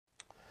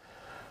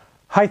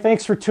Hi,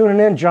 thanks for tuning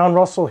in. John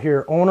Russell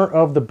here, owner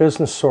of The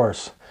Business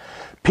Source.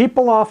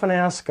 People often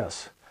ask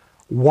us,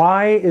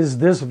 why is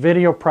this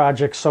video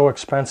project so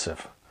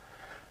expensive?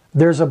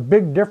 There's a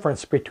big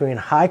difference between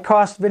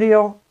high-cost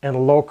video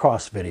and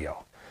low-cost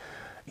video.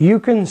 You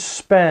can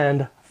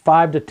spend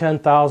 $5,000 to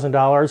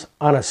 $10,000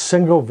 on a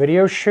single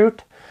video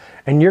shoot,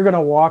 and you're going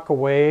to walk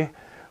away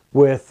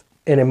with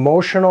an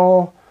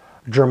emotional,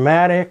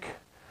 dramatic,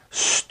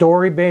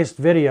 story-based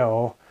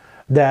video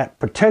that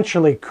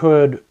potentially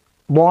could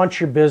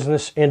launch your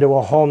business into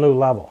a whole new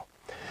level.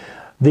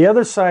 The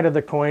other side of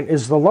the coin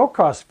is the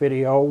low-cost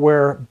video,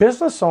 where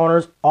business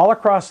owners all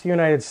across the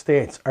United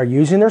States are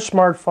using their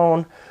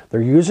smartphone,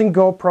 they're using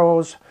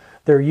GoPros,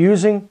 they're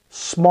using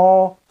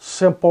small,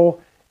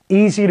 simple,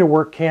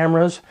 easy-to-work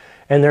cameras,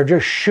 and they're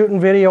just shooting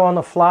video on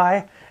the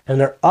fly, and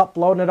they're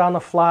uploading it on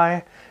the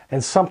fly,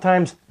 and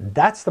sometimes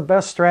that's the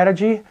best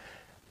strategy.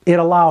 It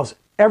allows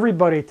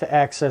everybody to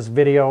access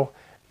video,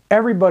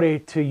 everybody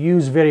to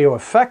use video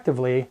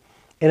effectively,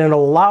 and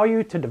it'll allow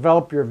you to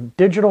develop your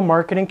digital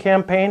marketing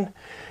campaign.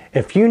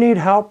 If you need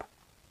help,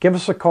 give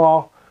us a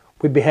call.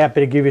 We'd be happy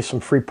to give you some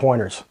free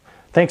pointers.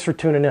 Thanks for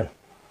tuning in.